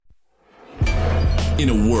In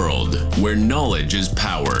a world where knowledge is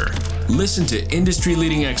power, listen to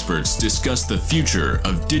industry-leading experts discuss the future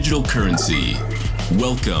of digital currency.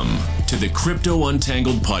 Welcome to the Crypto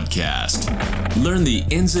Untangled podcast. Learn the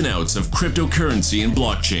ins and outs of cryptocurrency and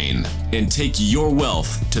blockchain and take your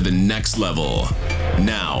wealth to the next level.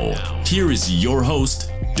 Now, here is your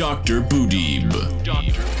host, Dr. Boudib.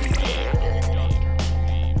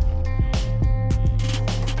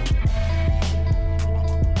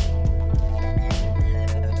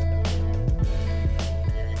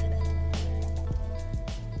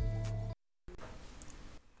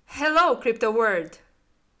 Hello, crypto world.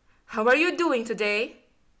 How are you doing today?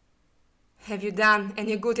 Have you done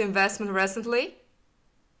any good investment recently?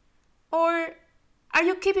 Or are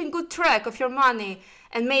you keeping good track of your money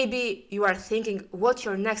and maybe you are thinking what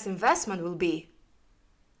your next investment will be?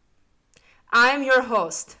 I am your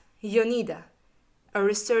host, Ionida, a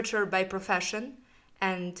researcher by profession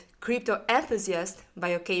and crypto enthusiast by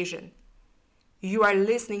occasion. You are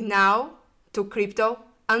listening now to Crypto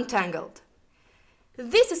Untangled.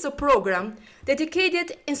 This is a program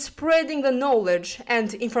dedicated in spreading the knowledge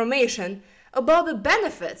and information about the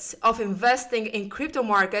benefits of investing in crypto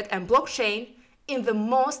market and blockchain in the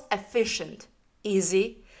most efficient,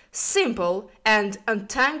 easy, simple, and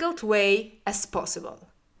untangled way as possible.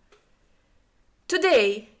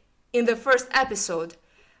 Today, in the first episode,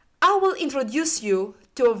 I will introduce you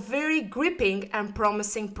to a very gripping and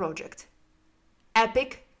promising project,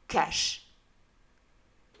 Epic Cash.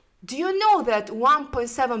 Do you know that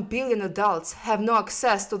 1.7 billion adults have no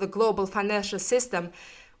access to the global financial system,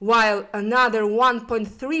 while another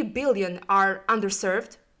 1.3 billion are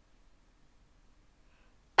underserved?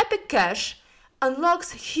 Epic Cash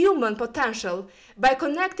unlocks human potential by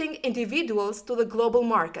connecting individuals to the global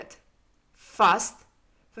market, fast,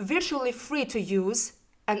 virtually free to use,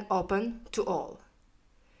 and open to all.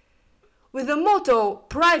 With the motto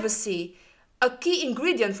 "Privacy, a key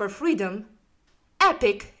ingredient for freedom,"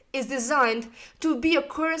 Epic is designed to be a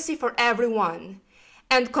currency for everyone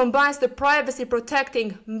and combines the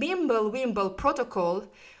privacy-protecting Mimblewimble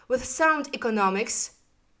protocol with sound economics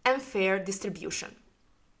and fair distribution.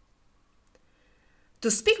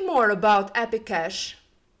 To speak more about Epic Cash,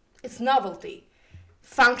 its novelty,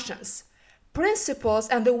 functions, principles,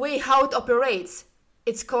 and the way how it operates,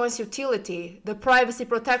 its coin's utility, the privacy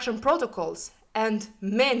protection protocols, and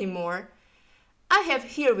many more, I have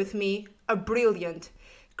here with me a brilliant,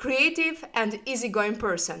 creative and easygoing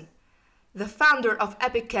person, the founder of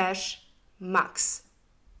Epic Cash, Max.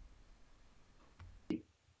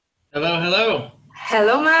 Hello.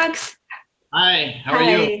 Hello, Max. Hi, how are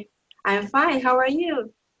you? I'm fine. How are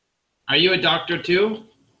you? Are you a doctor too?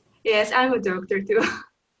 Yes, I'm a doctor too.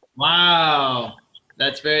 Wow,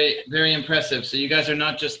 that's very, very impressive. So you guys are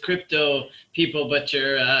not just crypto people, but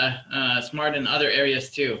you're smart in other areas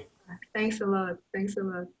too. Thanks a lot.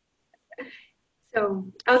 So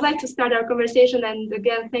I would like to start our conversation, and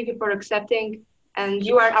again, thank you for accepting. And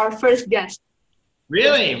you are our first guest.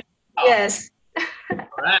 Really? Wow. Yes. All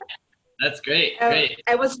right. That's great. Great.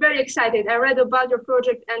 I was very excited. I read about your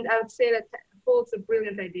project, and I would say that holds some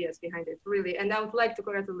brilliant ideas behind it, really. And I would like to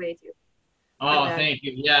congratulate you. Oh, thank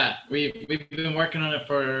you. Yeah, we've been working on it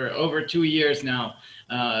for over 2 years now.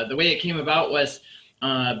 The way it came about was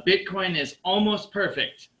Bitcoin is almost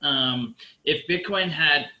perfect. If Bitcoin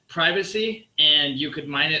had privacy and you could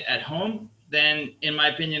mine it at home, then in my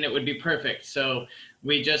opinion, it would be perfect. So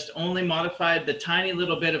we just only modified the tiny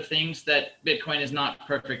little bit of things that Bitcoin is not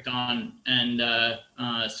perfect on. And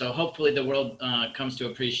so hopefully the world comes to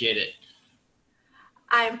appreciate it.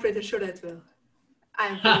 I'm pretty sure that will.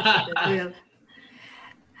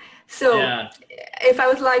 So yeah. If I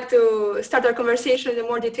would like to start our conversation in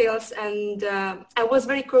more details, and I was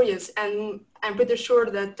very curious, and I'm pretty sure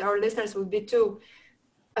that our listeners will be too,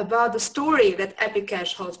 about the story that Epic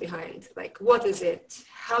Cash holds behind. Like, what is it?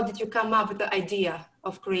 How did you come up with the idea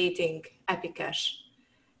of creating Epic Cash?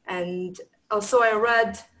 And also I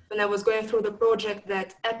read when I was going through the project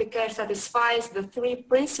that Epic Cash satisfies the 3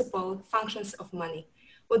 principal functions of money.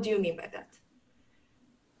 What do you mean by that?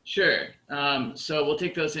 Sure. So we'll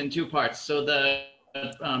take those in 2 parts. So the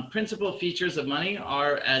principal features of money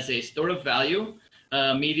are as a store of value,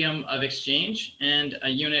 a medium of exchange, and a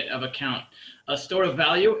unit of account. A store of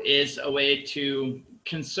value is a way to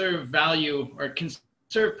conserve value or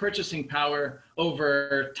conserve purchasing power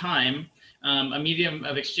over time. A medium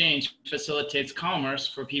of exchange facilitates commerce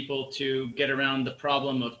for people to get around the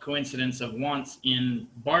problem of coincidence of wants in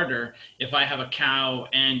barter. If I have a cow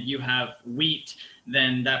and you have wheat,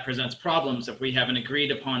 then that presents problems. If we have an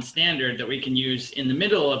agreed upon standard that we can use in the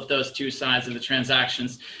middle of those two sides of the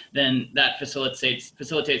transactions, then that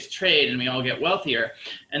facilitates trade and we all get wealthier.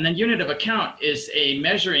 And then unit of account is a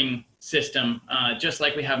measuring system, just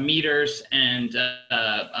like we have meters and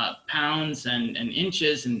pounds and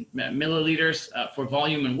inches and milliliters for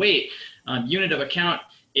volume and weight. Unit of account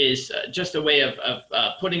is just a way of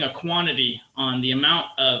putting a quantity on the amount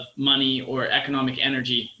of money or economic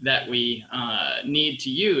energy that we need to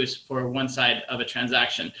use for one side of a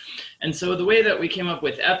transaction. And so the way that we came up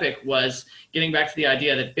with Epic was getting back to the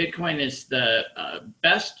idea that Bitcoin is the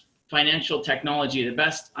best financial technology, the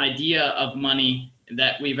best idea of money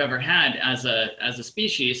that we've ever had as a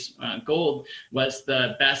species. Gold was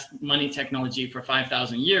the best money technology for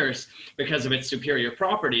 5,000 years because of its superior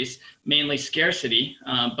properties, mainly scarcity.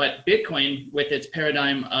 But Bitcoin, with its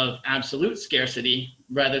paradigm of absolute scarcity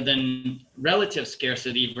rather than relative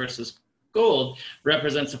scarcity versus gold,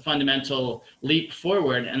 represents a fundamental leap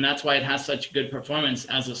forward, and that's why it has such good performance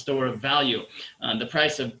as a store of value. The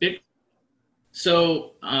price of Bitcoin.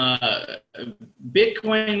 So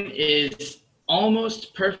Bitcoin is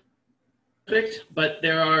almost perfect, but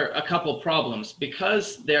there are a couple problems.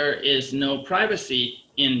 Because there is no privacy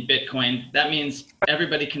in Bitcoin, that means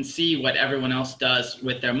everybody can see what everyone else does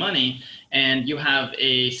with their money, and you have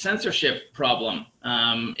a censorship problem.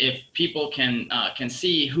 If people can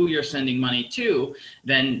see who you're sending money to,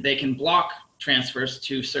 then they can block transfers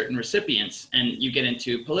to certain recipients, and you get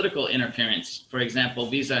into political interference. For example,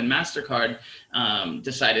 Visa and MasterCard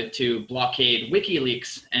decided to blockade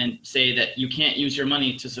WikiLeaks and say that you can't use your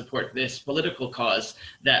money to support this political cause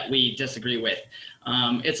that we disagree with.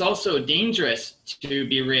 It's also dangerous to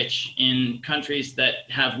be rich in countries that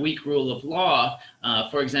have weak rule of law.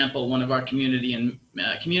 For example, one of our community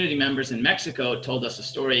members in Mexico told us a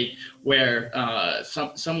story where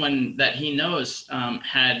someone that he knows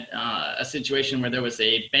had a situation where there was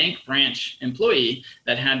a bank branch employee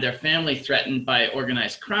that had their family threatened by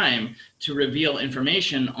organized crime to reveal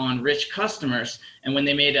information on rich customers. And when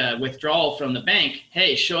they made a withdrawal from the bank,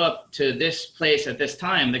 hey, show up to this place at this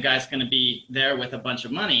time, the guy's going to be there with a bunch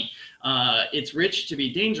of money. It's rich to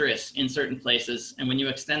be dangerous in certain places. And when you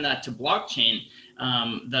extend that to blockchain,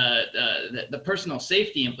 the personal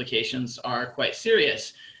safety implications are quite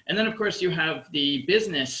serious. And then, of course, you have the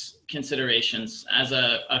business considerations. As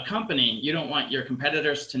a company, you don't want your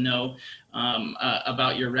competitors to know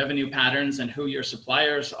about your revenue patterns and who your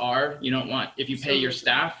suppliers are. You don't want, if you pay your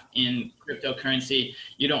staff in cryptocurrency,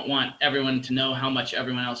 you don't want everyone to know how much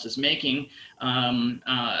everyone else is making.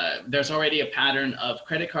 There's already a pattern of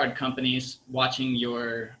credit card companies watching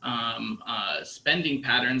your spending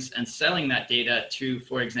patterns and selling that data to,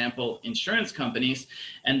 for example, insurance companies,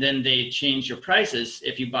 and then they change your prices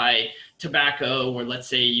if you buy tobacco, or let's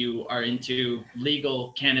say you are into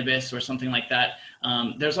legal cannabis or something like that.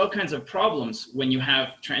 There's all kinds of problems when you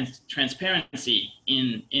have transparency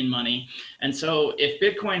in money. And so if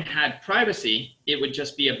Bitcoin had privacy, it would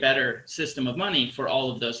just be a better system of money for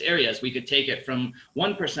all of those areas. We could take it from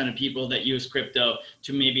 1% of people that use crypto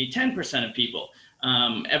to maybe 10% of people.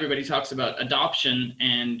 Everybody talks about adoption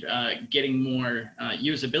and getting more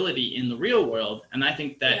usability in the real world. And I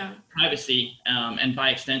think that privacy and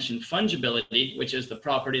by extension fungibility, which is the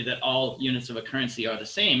property that all units of a currency are the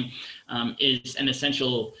same, is an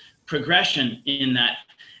essential progression in that.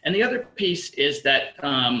 And the other piece is that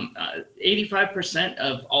 85%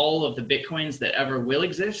 of all of the Bitcoins that ever will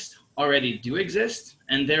exist already do exist,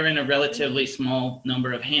 and they're in a relatively small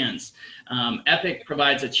number of hands. Epic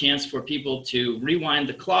provides a chance for people to rewind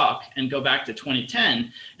the clock and go back to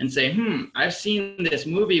 2010 and say, I've seen this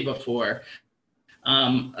movie before.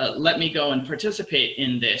 Let me go and participate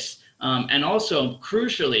in this. And also,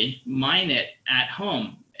 crucially, mine it at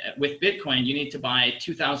home. With Bitcoin, you need to buy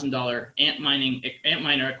 $2,000 ant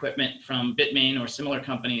miner equipment from Bitmain or similar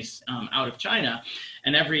companies out of China.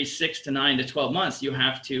 And every 6 to 9 to 12 months, you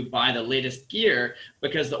have to buy the latest gear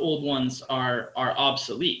because the old ones are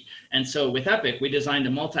obsolete. And so with Epic, we designed a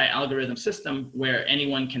multi-algorithm system where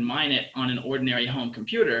anyone can mine it on an ordinary home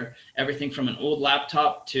computer, everything from an old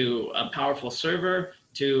laptop to a powerful server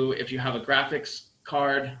to, if you have a graphics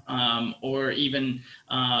card, or even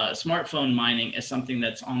smartphone mining is something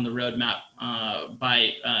that's on the roadmap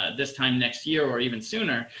by this time next year or even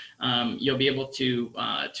sooner. You'll be able to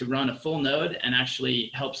run a full node and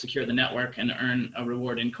actually help secure the network and earn a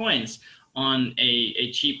reward in coins on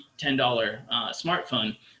a cheap $10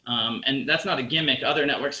 smartphone. And that's not a gimmick. Other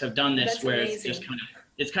networks have done this. That's where amazing.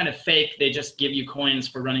 It's kind of fake. They just give you coins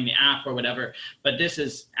for running the app or whatever. But this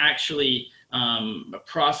is actually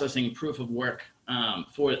processing proof of work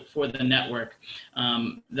for the network.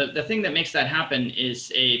 The thing that makes that happen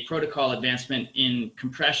is a protocol advancement in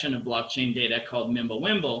compression of blockchain data called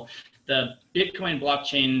Mimblewimble. The Bitcoin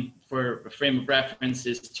blockchain, for a frame of reference,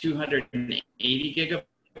 is 280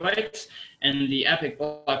 gigabytes, and the Epic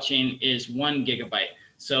blockchain is 1 gigabyte.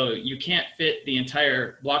 So you can't fit the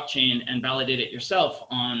entire blockchain and validate it yourself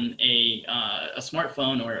on a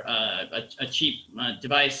smartphone or a cheap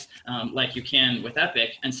device like you can with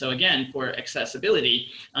Epic. And so again, for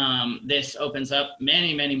accessibility, this opens up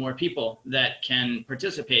many, many more people that can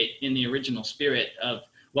participate in the original spirit of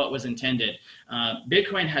what was intended.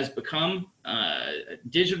 Bitcoin has become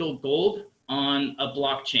digital gold on a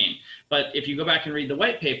blockchain. But if you go back and read the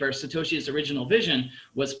white paper, Satoshi's original vision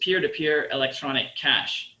was peer-to-peer electronic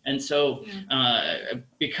cash. And so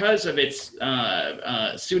because of its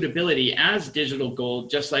suitability as digital gold,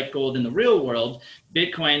 just like gold in the real world,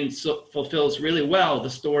 Bitcoin fulfills really well the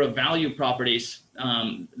store of value properties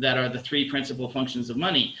that are the three principal functions of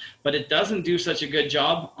money. But it doesn't do such a good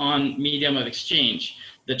job on medium of exchange.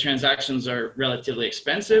 The transactions are relatively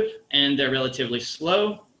expensive and they're relatively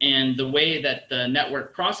slow. And the way that the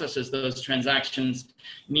network processes those transactions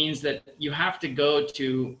means that you have to go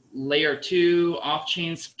to layer 2,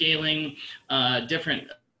 off-chain scaling, different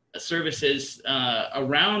services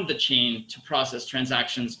around the chain to process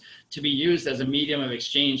transactions to be used as a medium of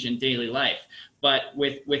exchange in daily life. But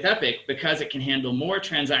with Epic, because it can handle more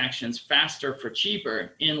transactions faster for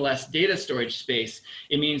cheaper in less data storage space,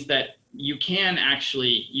 it means that you can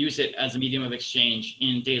actually use it as a medium of exchange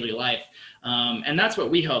in daily life. And that's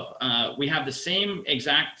what we hope. We have the same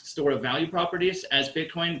exact store of value properties as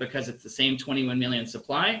Bitcoin because it's the same 21 million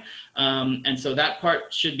supply. And so that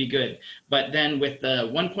part should be good. But then with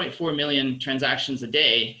the 1.4 million transactions a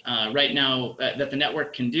day right now that the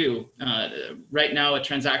network can do, right now a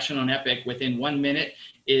transaction on Epic within 1 minute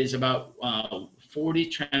is about 40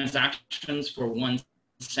 transactions for 1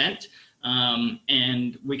 cent.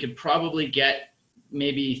 And we could probably get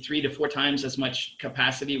maybe 3 to 4 times as much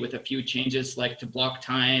capacity with a few changes like to block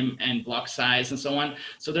time and block size and so on.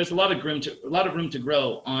 So there's a lot of room to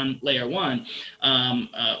grow on layer 1.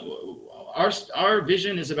 Our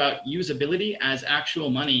vision is about usability as actual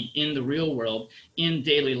money in the real world in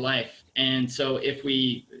daily life. And so if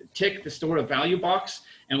we tick the store of value box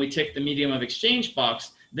and we tick the medium of exchange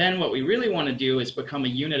box, then what we really want to do is become a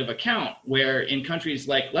unit of account, where in countries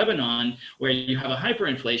like Lebanon, where you have a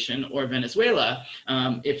hyperinflation, or Venezuela,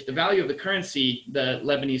 if the value of the currency, the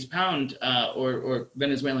Lebanese pound or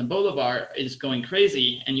Venezuelan bolivar, is going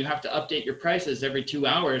crazy, and you have to update your prices every 2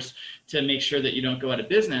 hours to make sure that you don't go out of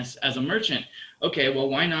business as a merchant, okay, well,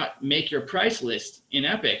 why not make your price list in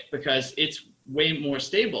Epic? Because it's way more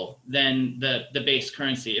stable than the base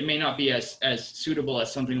currency. It may not be as suitable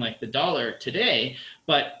as something like the dollar today,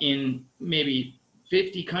 but in maybe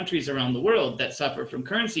 50 countries around the world that suffer from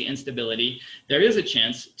currency instability, there is a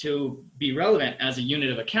chance to be relevant as a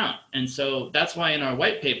unit of account. And so that's why in our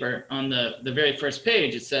white paper on the very first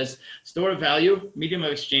page, it says store of value, medium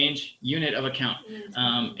of exchange, unit of account.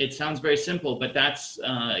 It sounds very simple, but that's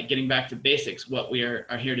getting back to basics, what we are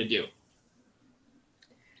here to do.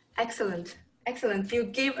 Excellent. Excellent. You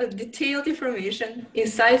gave a detailed information,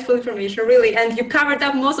 insightful information, really, and you covered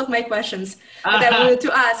up most of my questions that I wanted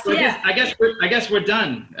to ask. Well, yeah. I guess we're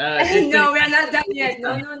done. No, we are not done yet.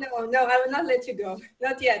 No. I will not let you go.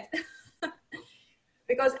 Not yet.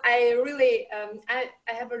 Because I really, I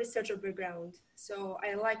have a researcher background, so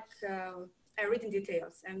I like, I read in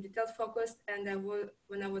details. I'm detail focused, and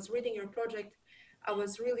when I was reading your project, I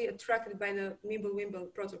was really attracted by the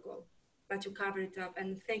Mimblewimble protocol. But you covered it up,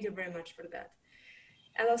 and thank you very much for that.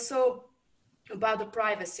 And also about the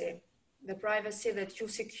privacy that you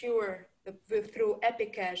secure through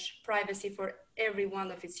Epic Cash, privacy for every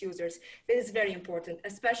one of its users. This is very important,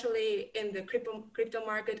 especially in the crypto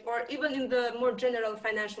market, or even in the more general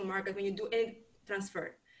financial market when you do any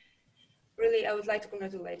transfer. Really, I would like to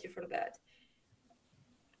congratulate you for that.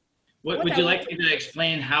 Would you like me to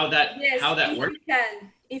explain how that works?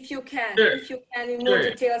 If you can, Sure. if you can in more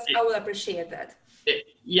details, I will appreciate that.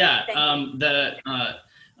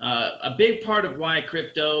 A big part of why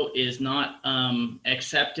crypto is not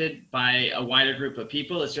accepted by a wider group of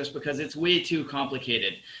people is just because it's way too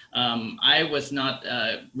complicated. I was not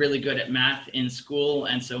really good at math in school,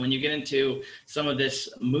 and so when you get into some of this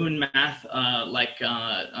moon math, like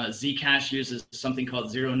Zcash uses something called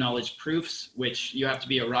zero knowledge proofs, which you have to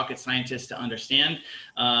be a rocket scientist to understand.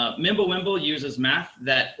 Mimblewimble uses math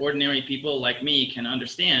that ordinary people like me can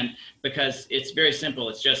understand because it's very simple.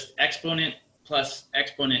 It's just exponent plus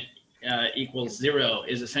exponent equals 0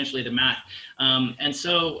 is essentially the math. And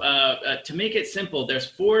so to make it simple, there's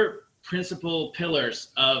four principal pillars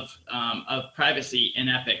of privacy in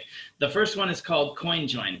Epic. The first one is called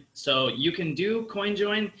CoinJoin. So you can do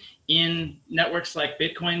CoinJoin in networks like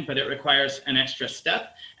Bitcoin, but it requires an extra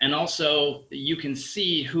step. And also you can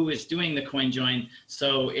see who is doing the CoinJoin.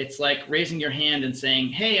 So it's like raising your hand and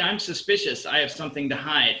saying, hey, I'm suspicious, I have something to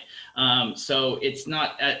hide. So it's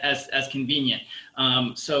not as convenient.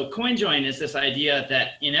 So CoinJoin is this idea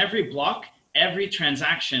that in every block, every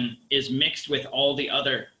transaction is mixed with all the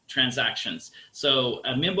other transactions. So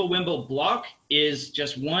a Mimblewimble block is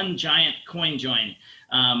just one giant CoinJoin.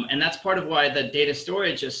 And that's part of why the data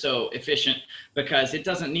storage is so efficient, because it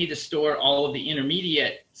doesn't need to store all of the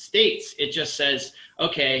intermediate states. It just says,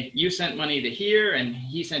 okay, you sent money to here, and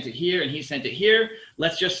he sent it here, and he sent it here.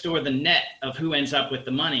 Let's just store the net of who ends up with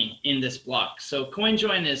the money in this block. So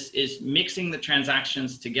CoinJoin is mixing the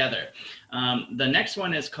transactions together. The next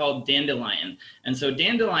one is called Dandelion. And so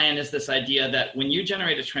Dandelion is this idea that when you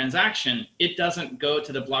generate a transaction, it doesn't go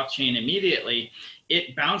to the blockchain immediately.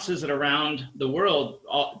 It bounces it around the world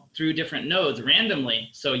through different nodes randomly.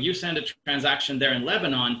 So you send a transaction there in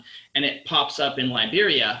Lebanon, and it pops up in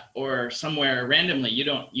Liberia or somewhere randomly. You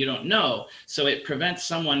don't know. So it prevents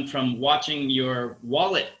someone from watching your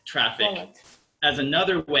wallet traffic as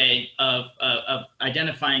another way of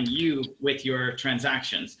identifying you with your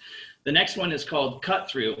transactions. The next one is called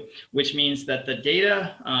cut-through, which means that the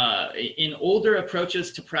data in older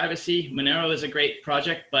approaches to privacy, Monero is a great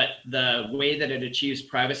project, but the way that it achieves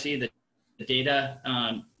privacy, the data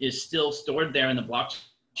is still stored there in the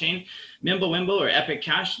blockchain. Mimblewimble or Epic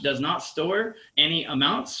Cash does not store any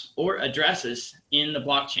amounts or addresses in the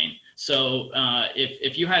blockchain. So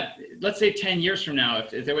if you had, let's say 10 years from now,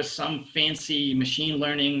 if there was some fancy machine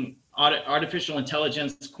learning, artificial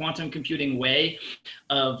intelligence, quantum computing way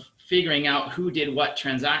of figuring out who did what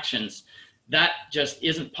transactions, that just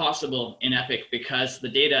isn't possible in Epic because the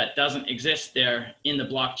data doesn't exist there in the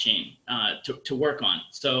blockchain to work on.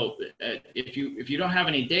 So if you don't have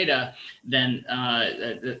any data, then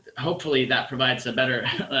hopefully that provides a better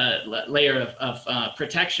layer of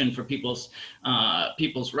protection for people's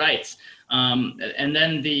rights. And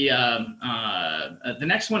then the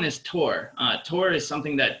next one is Tor. Tor is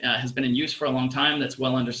something that has been in use for a long time, that's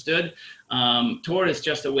well understood. Tor is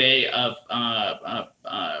just a way of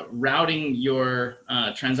routing your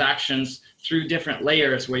transactions through different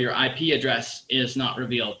layers where your IP address is not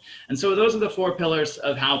revealed. And so those are the 4 pillars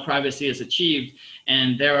of how privacy is achieved.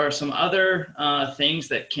 And there are some other things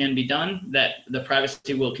that can be done that the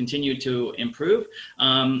privacy will continue to improve.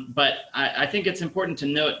 But I think it's important to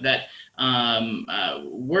note that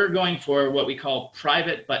we're going for what we call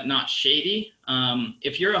private but not shady.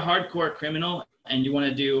 If you're a hardcore criminal and you want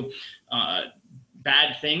to do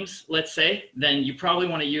bad things, let's say, then you probably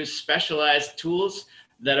want to use specialized tools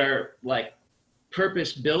that are like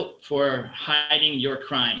purpose built for hiding your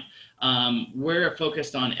crime. We're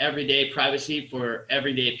focused on everyday privacy for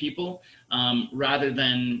everyday people, rather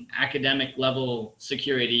than academic level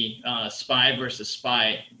security, spy versus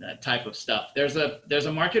spy, that type of stuff. There's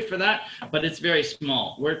a market for that, but it's very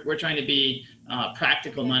small. We're trying to be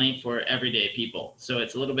practical money for everyday people. So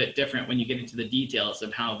it's a little bit different when you get into the details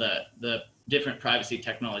of how the different privacy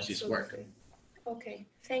technologies work. Okay,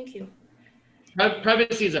 thank you.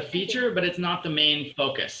 Privacy is a feature, but it's not the main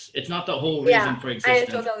focus. It's not the whole reason for existence.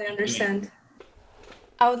 I totally understand.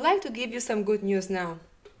 I would like to give you some good news now.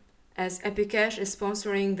 As EpiCash is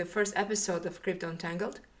sponsoring the first episode of Crypto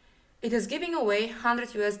Untangled, it is giving away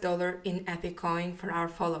 $100 in Epic Coin for our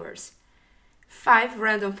followers. 5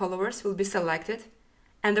 random followers will be selected,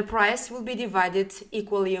 and the prize will be divided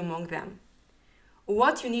equally among them.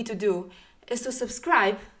 What you need to do is to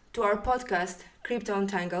subscribe to our podcast, Crypto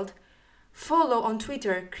Untangled, follow on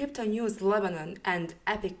Twitter Crypto News Lebanon and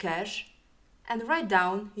Epic Cash, and write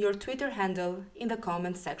down your Twitter handle in the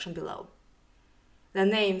comments section below. The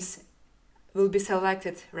names will be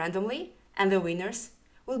selected randomly, and the winners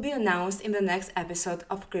will be announced in the next episode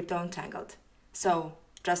of Crypto Untangled. So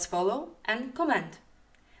just follow and comment.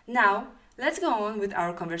 Now, let's go on with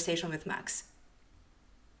our conversation with Max.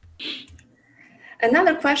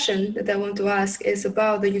 Another question that I want to ask is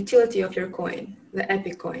about the utility of your coin, the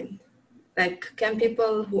Epic Coin. Like, can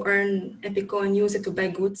people who earn Epic Coin use it to buy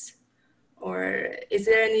goods? Or is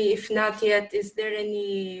there any, if not yet, is there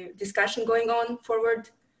any discussion going on forward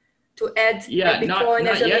to add Epic Coin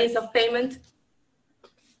as a means of payment?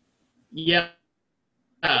 Yeah,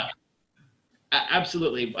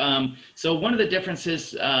 absolutely. So one of the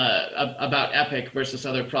differences about Epic versus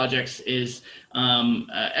other projects is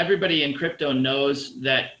everybody in crypto knows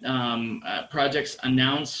that projects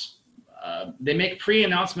announce they make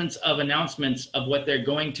pre-announcements of what they're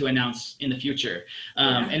going to announce in the future.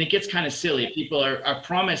 And it gets kind of silly. People are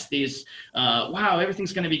promised these, wow,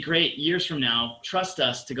 everything's going to be great years from now. Trust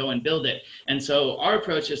us to go and build it. And so our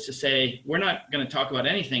approach is to say, we're not going to talk about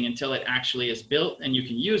anything until it actually is built and you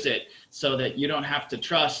can use it, so that you don't have to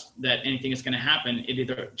trust that anything is going to happen. It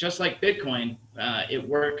either, just like Bitcoin, it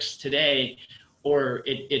works today, or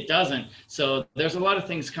it doesn't. So there's a lot of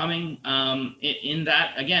things coming in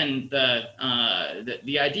that. Again,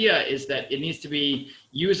 the idea is that it needs to be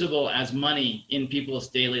usable as money in people's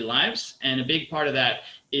daily lives. And a big part of that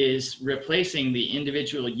is replacing the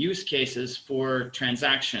individual use cases for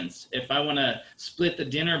transactions. If I want to split the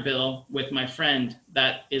dinner bill with my friend,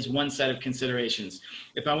 that is one set of considerations.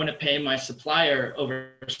 If I want to pay my supplier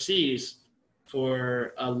overseas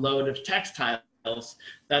for a load of textiles,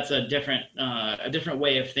 that's a different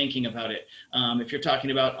way of thinking about it. If you're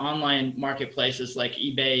talking about online marketplaces like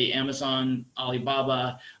eBay, Amazon,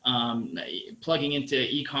 Alibaba, plugging into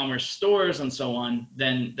e-commerce stores and so on,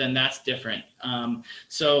 then that's different.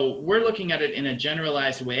 So we're looking at it in a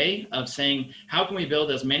generalized way of saying, how can we build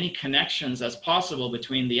as many connections as possible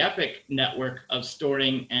between the Epic network of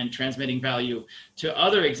storing and transmitting value to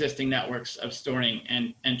other existing networks of storing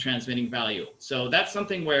and transmitting value. So that's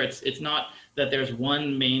something where it's not that there's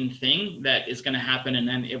one main thing that is going to happen and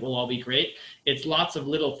then it will all be great. It's lots of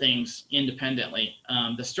little things independently.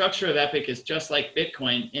 The structure of Epic is just like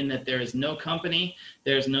Bitcoin in that there is no company,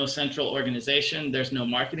 there's no central organization, there's no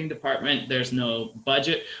marketing department, there's no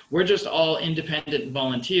budget. We're just all independent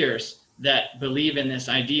volunteers that believe in this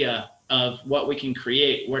idea of what we can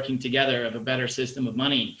create working together, of a better system of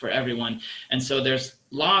money for everyone. And so there's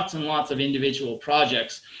lots and lots of individual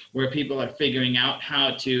projects where people are figuring out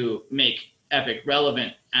how to make Epic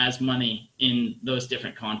relevant as money in those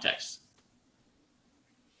different contexts.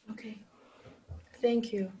 Okay,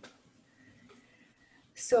 thank you.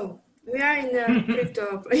 So we are in a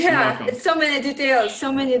crypto, yeah, it's so many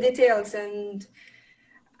details. And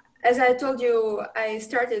as I told you, I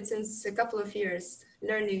started since a couple of years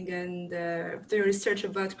learning and doing research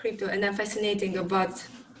about crypto, and I'm fascinating about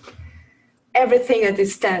everything that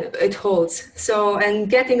it holds. So, and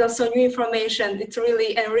getting also new information, it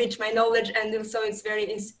really enriched my knowledge, and also it's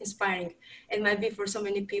very inspiring. It might be for so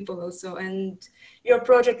many people also. And your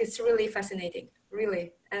project is really fascinating,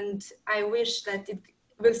 really. And I wish that it,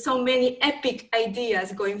 with so many epic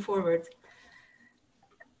ideas going forward.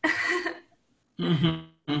 We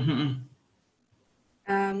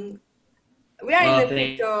are in the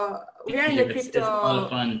crypto. We are in the crypto. It's a lot of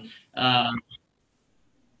fun.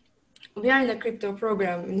 We are in a crypto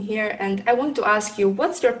program in here, and I want to ask you,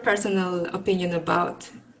 what's your personal opinion about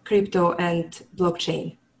crypto and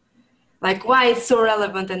blockchain? Like, why it's so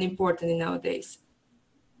relevant and important nowadays?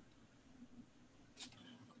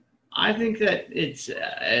 I think that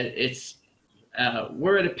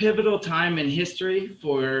we're at a pivotal time in history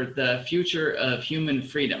for the future of human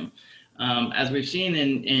freedom. As we've seen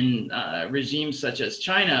in regimes such as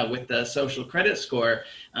China with the social credit score,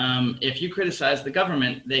 if you criticize the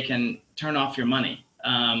government, they can turn off your money.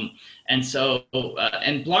 And so,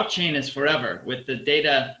 and blockchain is forever. With the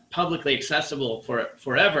data publicly accessible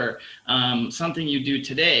forever, something you do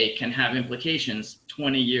today can have implications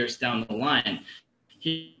 20 years down the line.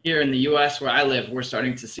 Here in the US, where I live, we're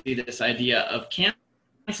starting to see this idea of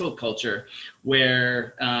cancel culture,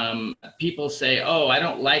 where people say, oh, I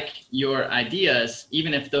don't like your ideas,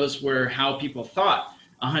 even if those were how people thought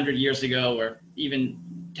 100 years ago or even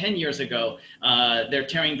 10 years ago. They're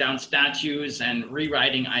tearing down statues and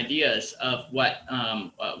rewriting ideas of what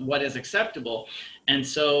is acceptable. And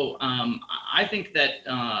so I think that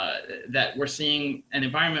that we're seeing an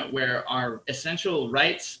environment where our essential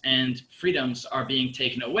rights and freedoms are being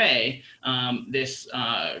taken away. This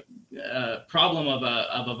problem of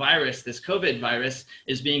a virus, this COVID virus,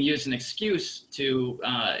 is being used as an excuse to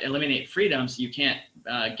eliminate freedoms. You can't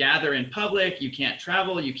gather in public, you can't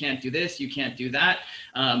travel, you can't do this, you can't do that.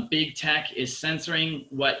 Big tech is censoring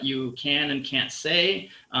what you can and can't say,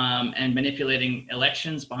 and manipulating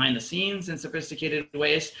elections behind the scenes in sophisticated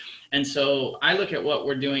ways. And so I look at what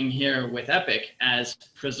we're doing here with Epic as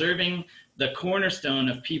preserving the cornerstone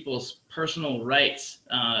of people's personal rights,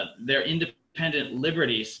 their independent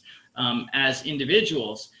liberties as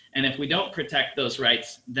individuals. And if we don't protect those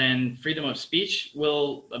rights, then freedom of speech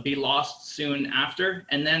will be lost soon after.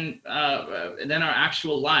 And then our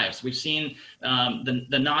actual lives. We've seen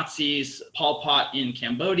the Nazis, Pol Pot in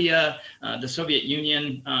Cambodia, the Soviet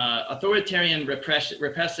Union, authoritarian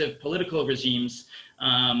repressive political regimes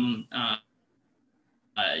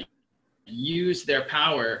use their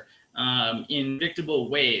power in predictable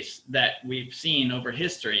ways that we've seen over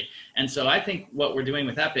history. And so I think what we're doing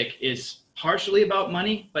with Epic is partially about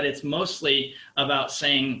money, but it's mostly about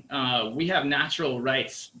saying we have natural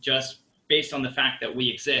rights just based on the fact that we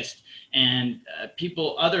exist, and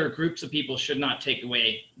other groups of people should not take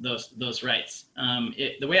away those rights.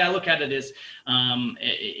 The way I look at it is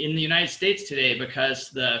in the United States today,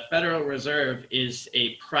 because the Federal Reserve is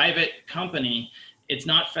a private company, it's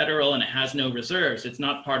not federal and it has no reserves. It's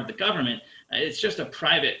not part of the government. It's just a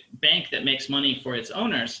private bank that makes money for its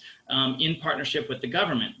owners in partnership with the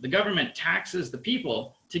government. The government taxes the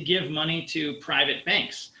people to give money to private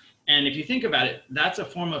banks. And if you think about it, that's a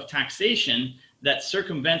form of taxation that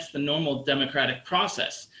circumvents the normal democratic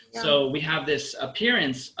process. Yeah. So we have this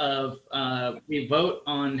appearance of we vote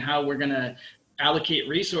on how we're going to allocate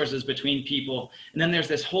resources between people. And then there's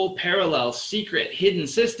this whole parallel, secret, hidden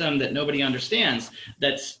system that nobody understands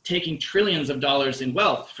that's taking trillions of dollars in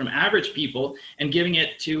wealth from average people and giving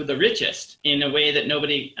it to the richest in a way that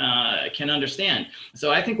nobody can understand.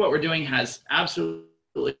 So I think what we're doing has absolutely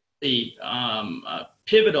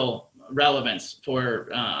pivotal relevance for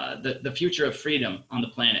the future of freedom on the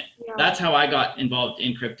planet. Yeah. That's how I got involved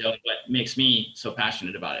in crypto, what makes me so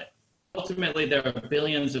passionate about it. Ultimately, there are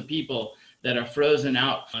billions of people that are frozen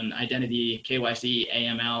out on identity, KYC,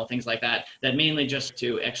 AML, things like that, that mainly just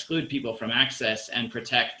to exclude people from access and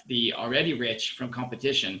protect the already rich from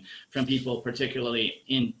competition from people, particularly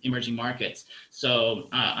in emerging markets. So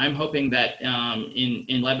I'm hoping that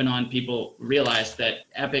in Lebanon, people realize that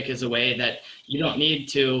Epic is a way that you don't need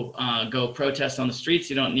to go protest on the streets.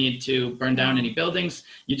 You don't need to burn down any buildings.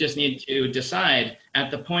 You just need to decide at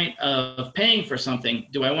the point of paying for something,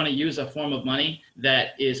 do I want to use a form of money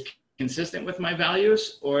that is consistent with my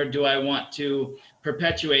values, or do I want to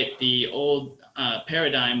perpetuate the old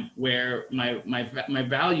paradigm where my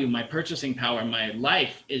value, my purchasing power, my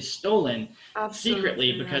life is stolen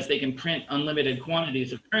secretly because they can print unlimited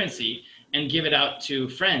quantities of currency and give it out to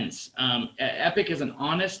friends. Epic is an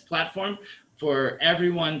honest platform for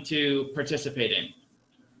everyone to participate in.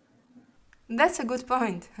 That's a good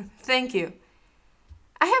point. Thank you.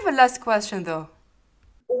 I have a last question though.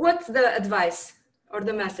 What's the advice or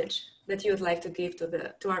the message that you would like to give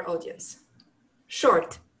to our audience?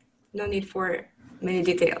 Short, no need for many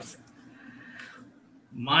details.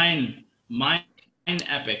 Mine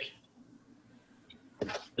Epic.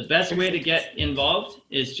 The best way to get involved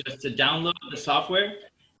is just to download the software.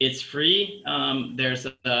 It's free. There's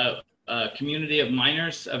a community of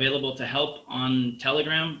miners available to help on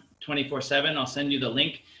Telegram 24/7. I'll send you the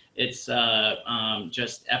link. It's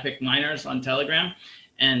just Epic Miners on Telegram.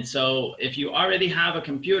 And so if you already have a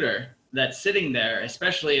computer that's sitting there,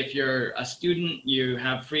 especially if you're a student, you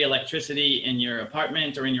have free electricity in your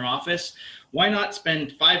apartment or in your office, why not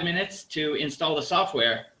spend 5 minutes to install the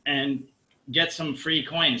software and get some free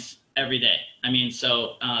coins every day? I mean,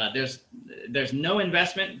 so there's no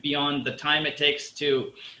investment beyond the time it takes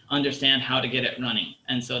to understand how to get it running.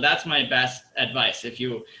 And so that's my best advice. If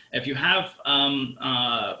you have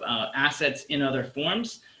assets in other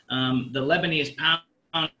forms, the Lebanese pound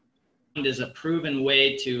is a proven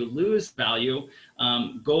way to lose value.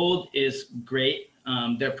 Gold is great.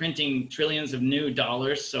 They're printing trillions of new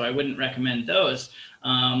dollars, so I wouldn't recommend those.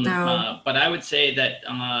 No. But I would say that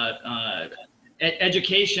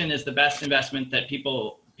education is the best investment that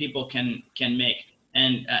people can make.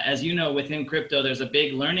 And as you know, within crypto, there's a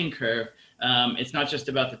big learning curve. It's not just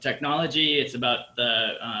about the technology, it's about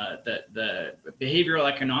the behavioral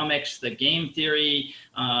economics, the game theory,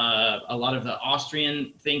 a lot of the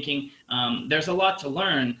Austrian thinking. There's a lot to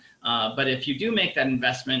learn, but if you do make that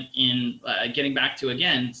investment in getting back to,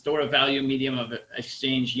 again, store of value, medium of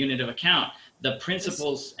exchange, unit of account, the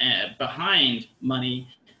principles behind money,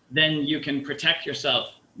 then you can protect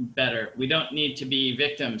yourself better. We don't need to be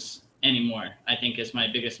victims anymore, I think is my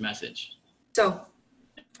biggest message. So,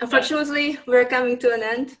 unfortunately, we're coming to an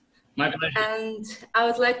end. My pleasure. And I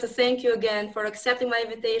would like to thank you again for accepting my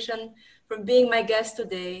invitation, for being my guest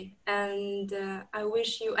today. And I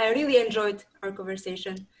really enjoyed our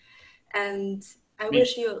conversation. And I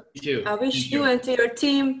wish you and to your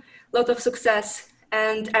team a lot of success.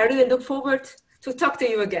 And I really look forward to talk to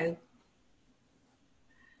you again.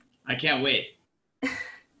 I can't wait.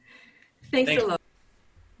 Thanks a lot.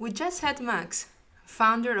 We just had Max,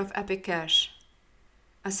 founder of Epic Cash,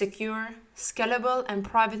 a secure, scalable, and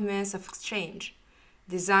private means of exchange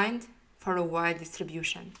designed for a wide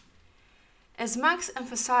distribution. As Max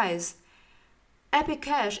emphasized, Epic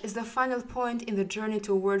Cash is the final point in the journey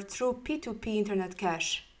toward true P2P internet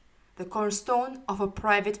cash, the cornerstone of a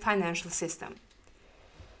private financial system.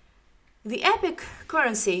 The Epic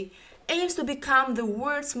currency aims to become the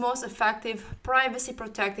world's most effective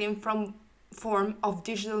privacy-protecting form of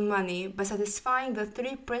digital money by satisfying the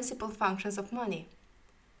three principal functions of money: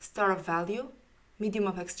 store of value, medium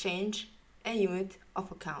of exchange, and unit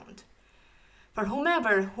of account. For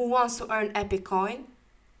whomever who wants to earn Epic Coin,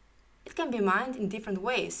 it can be mined in different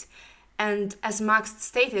ways, and as Max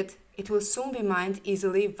stated, it will soon be mined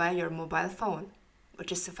easily via your mobile phone,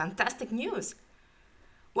 which is fantastic news.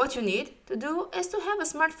 What you need to do is to have a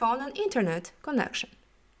smartphone and internet connection.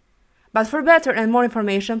 But for better and more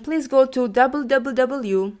information, please go to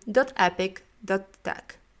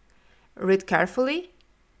www.epic.tech. Read carefully,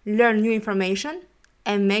 learn new information,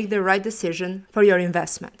 and make the right decision for your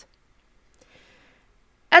investment.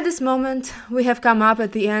 At this moment, we have come up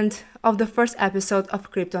at the end of the first episode of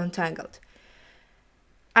Crypto Untangled.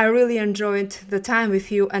 I really enjoyed the time with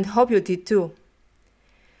you and hope you did too.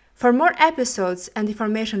 For more episodes and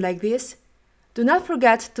information like this, do not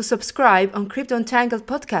forget to subscribe on Crypto Untangled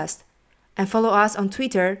podcast and follow us on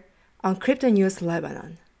Twitter on Crypto News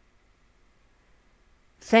Lebanon.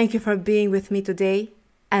 Thank you for being with me today.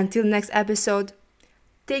 Until next episode,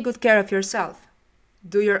 take good care of yourself,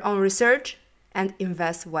 do your own research, and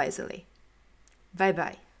invest wisely.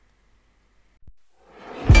 Bye-bye.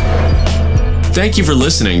 Thank you for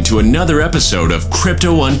listening to another episode of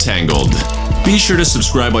Crypto Untangled. Be sure to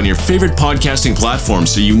subscribe on your favorite podcasting platform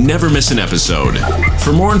so you never miss an episode.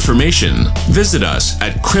 For more information, visit us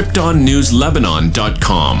at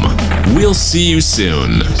kryptonnewslebanon.com. We'll see you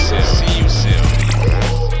soon.